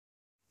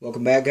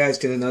Welcome back, guys,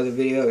 to another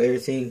video of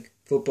Everything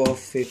Football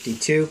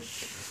 52.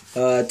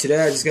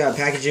 Today I just got a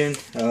packaging,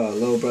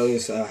 Little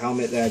Brother's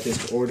helmet that I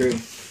just ordered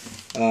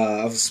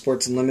off of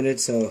Sports Unlimited,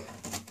 so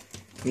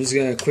I'm just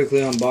going to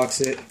quickly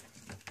unbox it.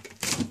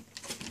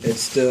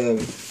 It's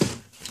the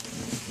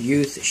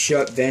Youth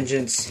Schutt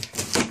Vengeance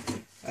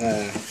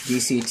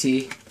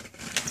DCT.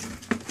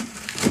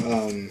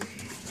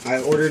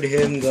 I ordered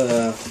him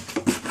the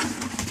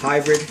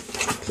Hybrid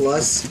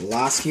Plus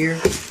last year,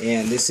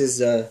 and this is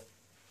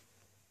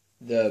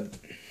the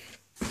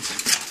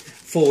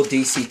full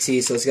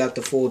DCT, so it's got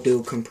the full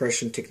dual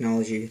compression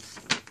technology.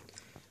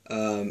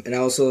 And I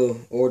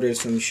also ordered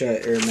some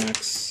Schutt Air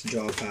Max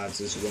jaw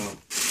pads as well.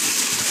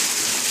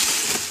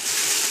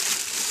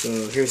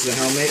 So here's the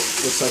helmet.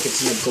 Looks like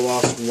it's in a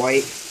gloss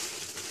white,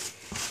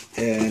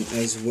 and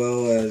as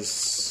well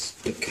as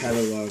the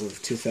catalog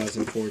of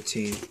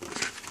 2014.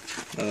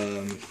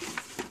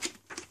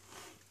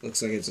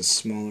 Looks like it's a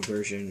smaller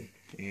version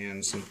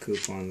and some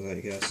coupons,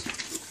 I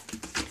guess.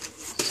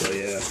 So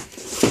yeah,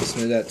 let's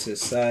move that to the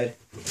side.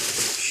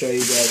 Show you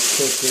guys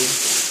quickly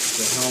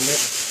the helmet.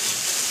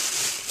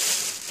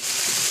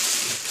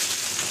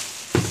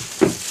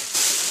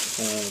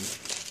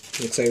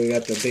 Looks like we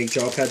got the big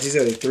jaw pads. These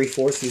are the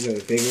 3/4. These are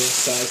the bigger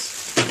size.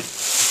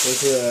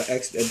 Those are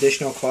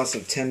additional cost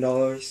of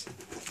 $10.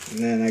 And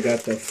then I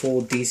got the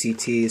full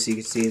DCT, so you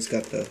can see it's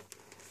got the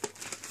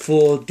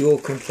full dual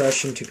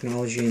compression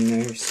technology in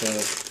there. So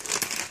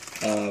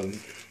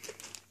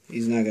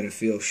he's not gonna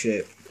feel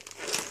shit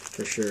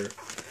for sure.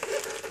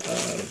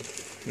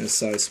 It's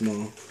size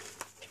small.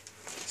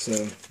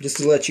 So just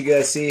to let you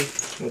guys see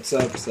what's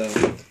up. So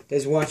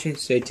thanks for watching.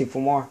 Stay tuned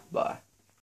for more. Bye.